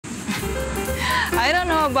I don't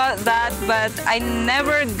know about that, but I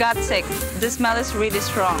never got sick. The smell is really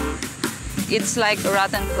strong. It's like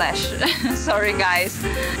rotten flesh. Sorry, guys.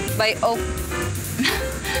 By Oprah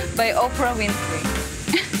Winfrey.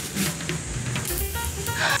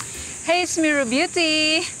 Hey, it's me,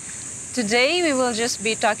 Rubeauti. Today, we will just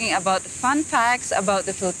be talking about fun facts about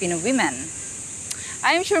the Filipino women.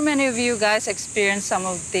 I'm sure many of you guys experience some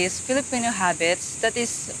of these Filipino habits that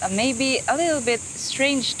is maybe a little bit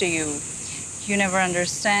strange to you. You never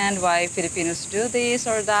understand why Filipinos do this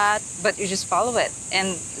or that, but you just follow it.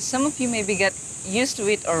 And some of you maybe get used to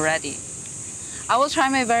it already. I will try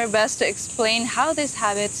my very best to explain how these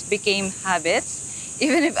habits became habits,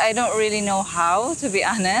 even if I don't really know how, to be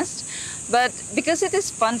honest. But because it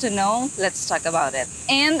is fun to know, let's talk about it.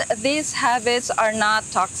 And these habits are not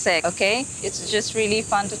toxic, okay? It's just really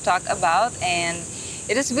fun to talk about, and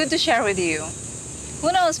it is good to share with you.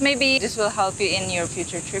 Who knows, maybe this will help you in your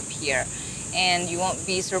future trip here. And you won't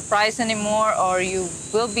be surprised anymore, or you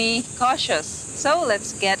will be cautious. So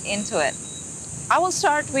let's get into it. I will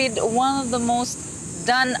start with one of the most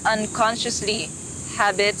done unconsciously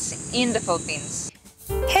habits in the Philippines.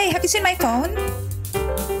 Hey, have you seen my phone?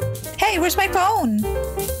 Hey, where's my phone?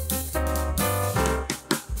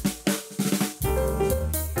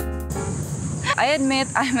 I admit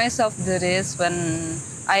I myself do this when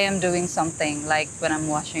I am doing something, like when I'm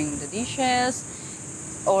washing the dishes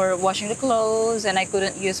or washing the clothes and I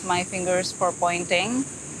couldn't use my fingers for pointing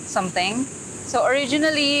something. So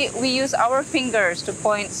originally, we use our fingers to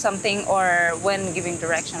point something, or when giving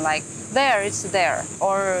direction, like there, it's there,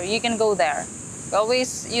 or you can go there. We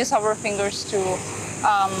always use our fingers to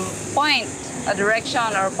point a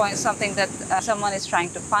direction or point something that someone is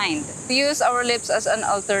trying to find. We use our lips as an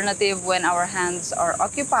alternative when our hands are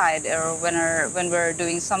occupied, or when we're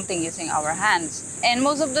doing something using our hands. And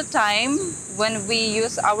most of the time, when we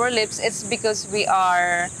use our lips, it's because we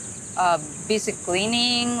are busy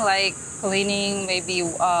cleaning, like cleaning, maybe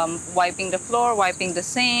wiping the floor, wiping the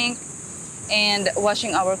sink, and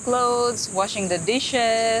washing our clothes, washing the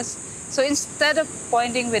dishes. So instead of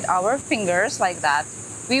pointing with our fingers like that,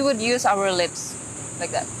 we would use our lips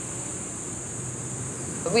like that.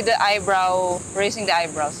 With the eyebrow, raising the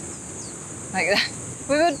eyebrows like that.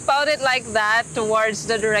 We would pout it like that towards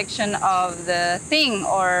the direction of the thing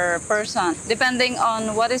or person, depending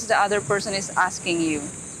on what is the other person is asking you.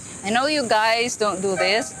 I know you guys don't do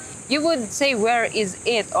this. You would say, where is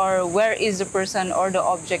it? Or where is the person or the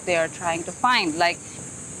object they are trying to find? Like,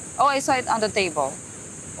 oh, I saw it on the table.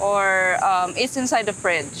 Or it's inside the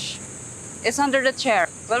fridge. It's under the chair.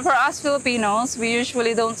 But for us Filipinos, we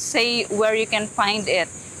usually don't say where you can find it.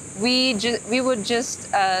 We would just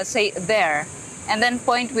say there, and then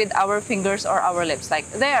point with our fingers or our lips, like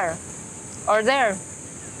there, or there,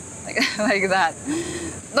 like that.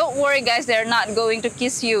 Don't worry, guys, they're not going to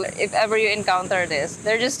kiss you if ever you encounter this.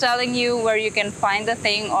 They're just telling you where you can find the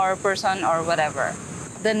thing or person or whatever.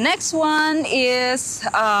 The next one is,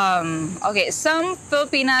 okay, some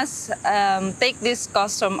Filipinas take this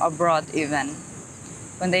custom abroad even.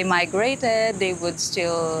 When they migrated, they would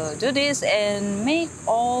still do this and make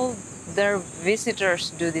all their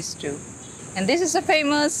visitors do this too. And this is a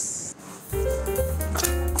famous...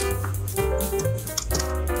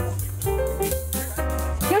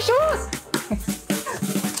 Your shoes!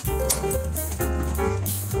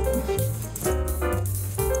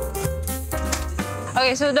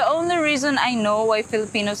 Okay, so the only reason I know why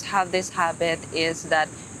Filipinos have this habit is that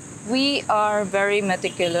we are very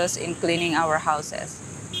meticulous in cleaning our houses.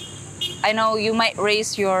 I know you might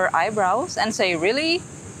raise your eyebrows and say, really?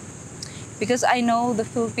 Because I know the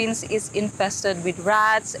Philippines is infested with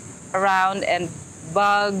rats around and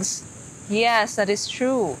bugs. Yes, that is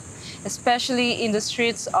true, especially in the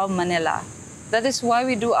streets of Manila. That is why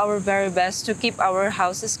we do our very best to keep our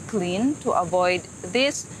houses clean, to avoid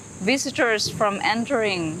these visitors from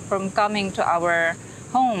coming to our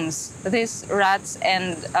homes, these rats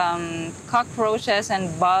and cockroaches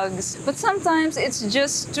and bugs. But sometimes it's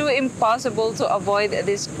just too impossible to avoid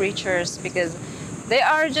these creatures because they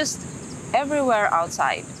are just everywhere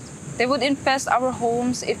outside. They would infest our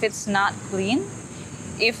homes if it's not clean,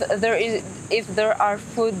 if there are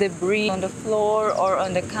food debris on the floor or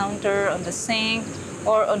on the counter, on the sink,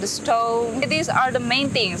 or on the stove. These are the main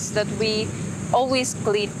things that we always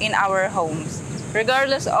clean in our homes.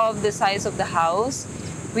 Regardless of the size of the house,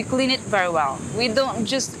 we clean it very well. We don't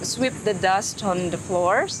just sweep the dust on the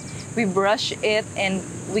floors. We brush it and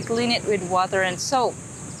we clean it with water and soap.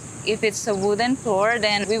 If it's a wooden floor,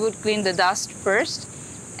 then we would clean the dust first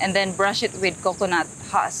and then brush it with coconut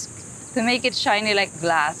husk to make it shiny like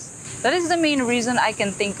glass. That is the main reason I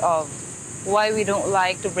can think of why we don't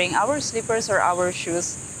like to bring our slippers or our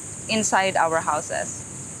shoes inside our houses,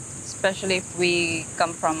 especially if we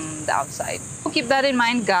come from the outside. Keep that in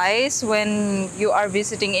mind, guys. When you are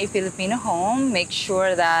visiting a Filipino home, make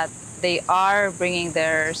sure that they are bringing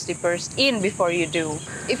their slippers in before you do.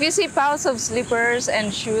 If you see piles of slippers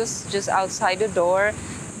and shoes just outside the door,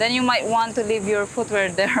 then you might want to leave your footwear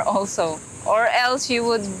there also. Or else you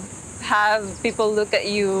would have people look at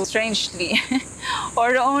you strangely.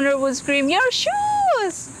 Or the owner would scream, "Your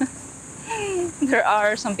shoes!" There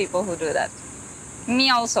are some people who do that. Me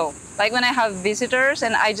also. Like when I have visitors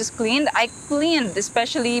and I cleaned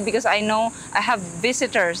especially because I know I have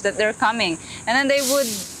visitors that they're coming. And then they would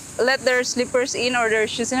let their slippers in or their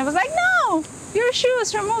shoes, and I was like, "No, your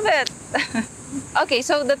shoes, remove it." Okay,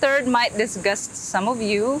 so the third might disgust some of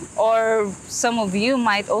you, or some of you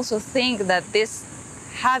might also think that this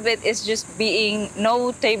habit is just being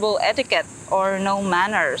no table etiquette or no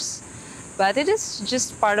manners. But it is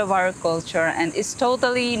just part of our culture and it's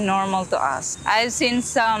totally normal to us. I've seen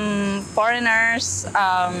some foreigners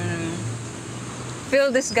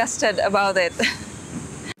feel disgusted about it.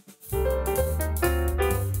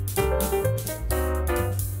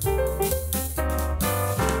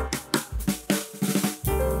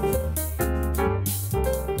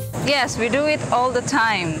 Yes, we do it all the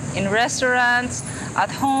time, in restaurants, at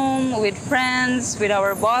home, with friends, with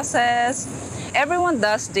our bosses. Everyone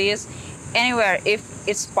does this anywhere if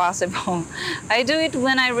it's possible. I do it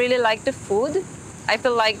when I really like the food. I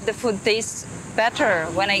feel like the food tastes better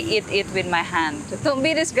when I eat it with my hand. Don't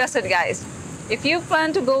be disgusted, guys. If you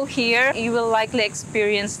plan to go here, you will likely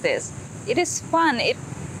experience this. It is fun. It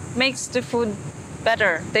makes the food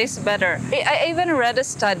better, tastes better. I even read a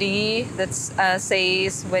study that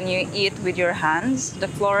says when you eat with your hands, the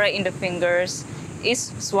flora in the fingers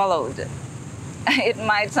is swallowed. It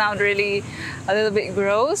might sound really a little bit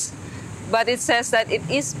gross, but it says that it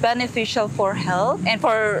is beneficial for health and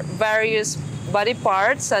for various body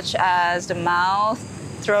parts such as the mouth,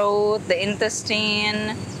 throat, the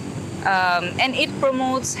intestine, and it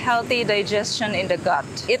promotes healthy digestion in the gut.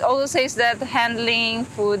 It also says that handling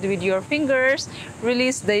food with your fingers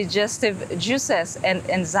release digestive juices and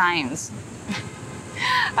enzymes.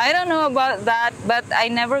 I don't know about that, but I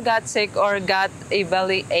never got sick or got a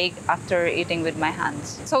belly ache after eating with my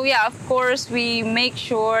hands. So yeah, of course, we make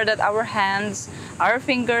sure that our hands, our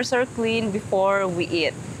fingers are clean before we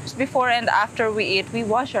eat. Before and after we eat, we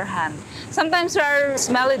wash our hands. Sometimes there are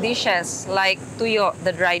smelly dishes like tuyo,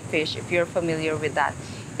 the dried fish, if you're familiar with that.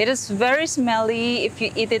 It is very smelly. If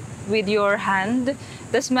you eat it with your hand,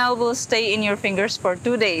 the smell will stay in your fingers for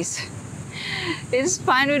 2 days. It's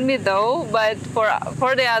fine with me though, but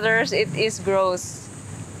for the others, it is gross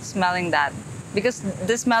smelling that because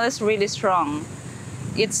the smell is really strong.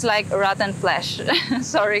 It's like rotten flesh.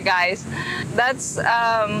 Sorry guys. That's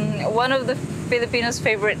one of the Filipinos'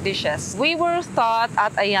 favorite dishes. We were taught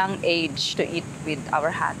at a young age to eat with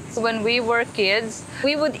our hands. When we were kids,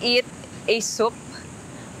 we would eat a soup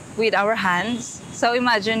with our hands. So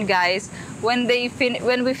imagine guys, when we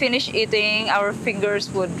finish eating, our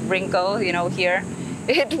fingers would wrinkle, you know, here.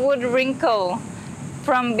 It would wrinkle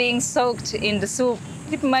from being soaked in the soup.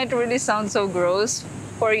 It might really sound so gross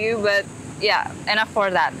for you, but yeah, enough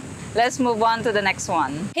for that. Let's move on to the next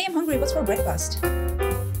one. Hey, I'm hungry. What's for breakfast?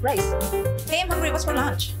 Rice. Hey, I'm hungry. What's for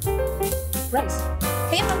lunch? Rice.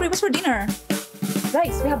 Hey, I'm hungry. What's for dinner?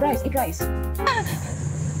 Rice. We have rice. Eat rice.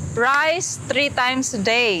 Rice 3 times a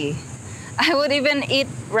day. I would even eat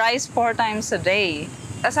rice 4 times a day.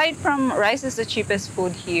 Aside from rice is the cheapest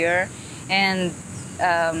food here and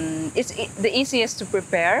it's the easiest to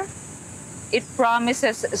prepare. It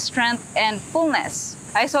promises strength and fullness.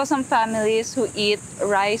 I saw some families who eat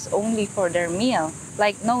rice only for their meal,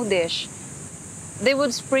 like no dish. They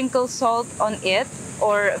would sprinkle salt on it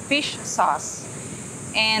or fish sauce.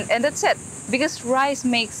 And that's it. Because rice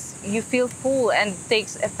makes you feel full and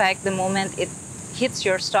takes effect the moment it hits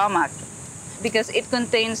your stomach. Because it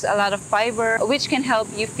contains a lot of fiber, which can help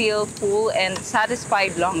you feel full and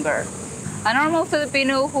satisfied longer. A normal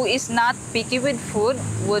Filipino who is not picky with food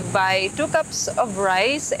would buy 2 cups of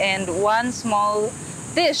rice and 1 small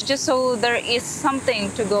dish just so there is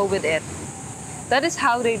something to go with it. That is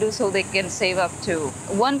how they do so they can save up too.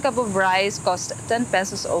 1 cup of rice costs 10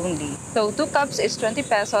 pesos only. So 2 cups is 20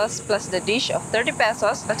 pesos plus the dish of 30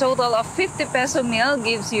 pesos. A total of 50 peso meal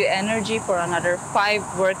gives you energy for another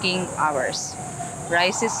 5 working hours.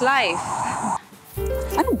 Rice is life.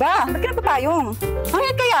 Ano ba? Ba't ka nagpapayong?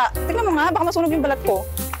 Hangit kaya? Tignan mo nga, baka masunog yung balat ko.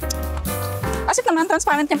 Asit naman,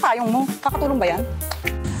 transparent yung payong mo. Kakatulong ba yan?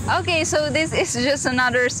 Okay, so this is just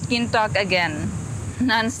another skin talk again.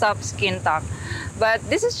 Non-stop skin talk. But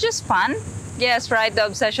this is just fun. Yes, right, the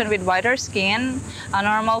obsession with whiter skin. A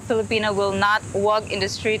normal Filipino will not walk in the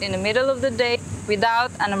street in the middle of the day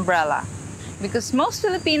without an umbrella. Because most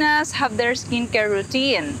Filipinas have their skincare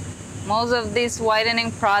routine. Most of these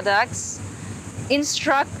whitening products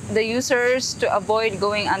instruct the users to avoid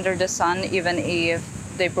going under the sun even if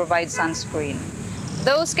they provide sunscreen.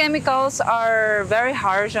 Those chemicals are very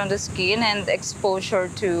harsh on the skin, and exposure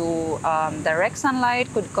to direct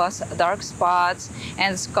sunlight could cause dark spots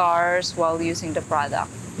and scars while using the product.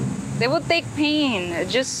 They would take pain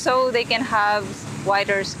just so they can have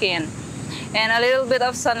whiter skin. And a little bit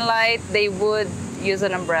of sunlight, they would use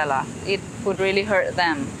an umbrella. It would really hurt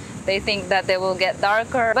them. They think that they will get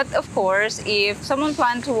darker. But of course, if someone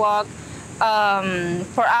plans to walk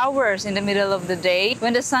for hours in the middle of the day,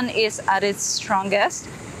 when the sun is at its strongest,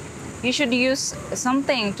 you should use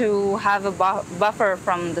something to have a buffer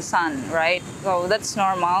from the sun, right? So that's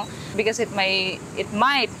normal because it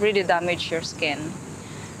might really damage your skin.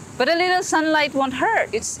 But a little sunlight won't hurt.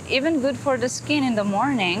 It's even good for the skin in the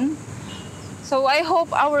morning. So I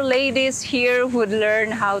hope our ladies here would learn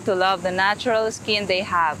how to love the natural skin they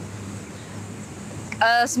have.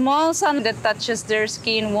 A small sun that touches their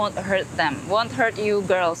skin won't hurt them. Won't hurt you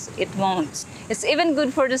girls. It won't. It's even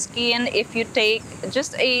good for the skin if you take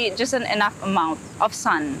just an enough amount of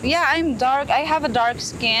sun. Yeah, I'm dark. I have a dark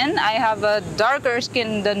skin. I have a darker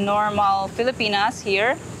skin than normal Filipinas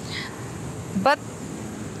here. But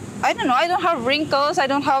I don't know. I don't have wrinkles. I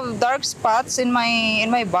don't have dark spots in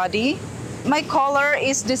my body. My color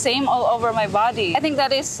is the same all over my body. I think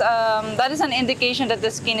that is an indication that the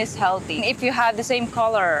skin is healthy. If you have the same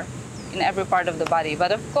color in every part of the body,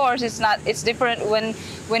 but of course it's not. It's different when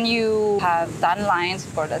you have tan lines.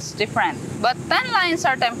 Of course, that's different. But tan lines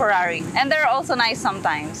are temporary, and they're also nice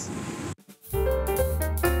sometimes.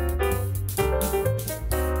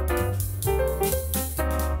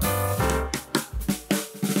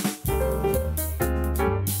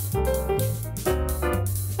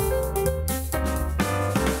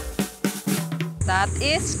 That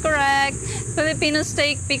is correct. Filipinos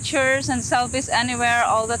take pictures and selfies anywhere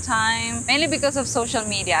all the time, mainly because of social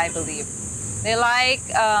media, I believe. They like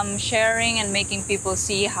sharing and making people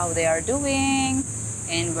see how they are doing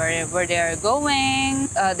and where they are going.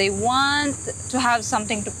 They want to have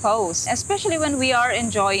something to post, especially when we are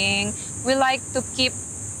enjoying. We like to keep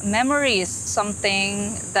memories,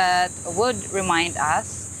 something that would remind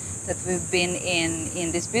us that we've been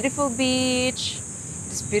in this beautiful beach,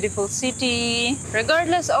 this beautiful city.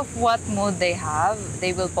 Regardless of what mood they have,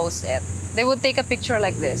 they will post it. They would take a picture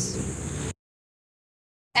like this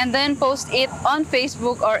and then post it on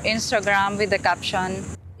Facebook or Instagram with the caption,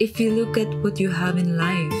 "If you look at what you have in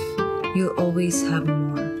life, you'll always have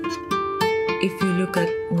more. If you look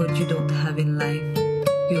at what you don't have in life,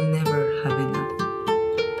 you'll never have enough."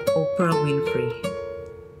 Oprah Winfrey.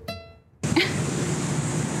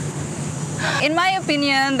 In my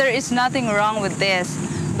opinion, there is nothing wrong with this,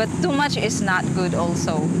 but too much is not good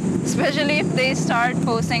also. Especially if they start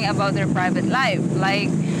posting about their private life,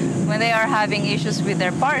 like when they are having issues with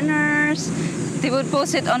their partners, they would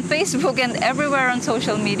post it on Facebook and everywhere on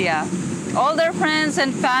social media. All their friends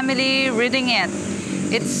and family reading it.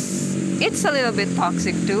 It's a little bit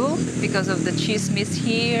toxic too, because of the chismis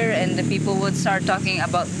here, and the people would start talking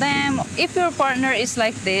about them. If your partner is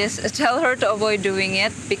like this, tell her to avoid doing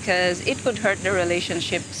it because it could hurt the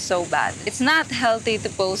relationship so bad. It's not healthy to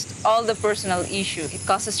post all the personal issue. It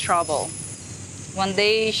causes trouble. One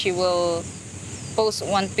day she will post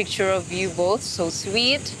one picture of you both, so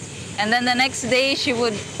sweet. And then the next day she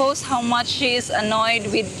would post how much she is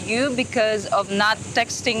annoyed with you because of not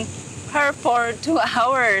texting her for 2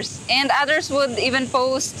 hours. And others would even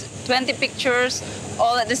post 20 pictures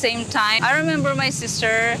all at the same time. I remember my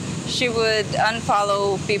sister, she would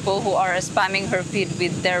unfollow people who are spamming her feed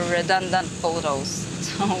with their redundant photos.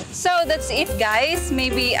 So that's it, guys.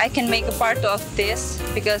 Maybe I can make a part 2 of this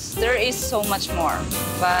because there is so much more.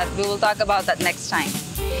 But we will talk about that next time.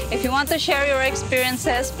 If you want to share your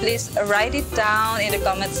experiences, please write it down in the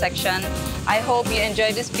comment section. I hope you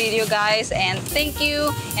enjoyed this video, guys, and thank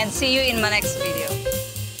you, and see you in my next video.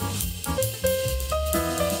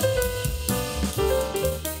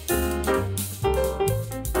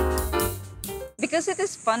 Because it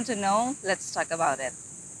is fun to know, let's talk about it.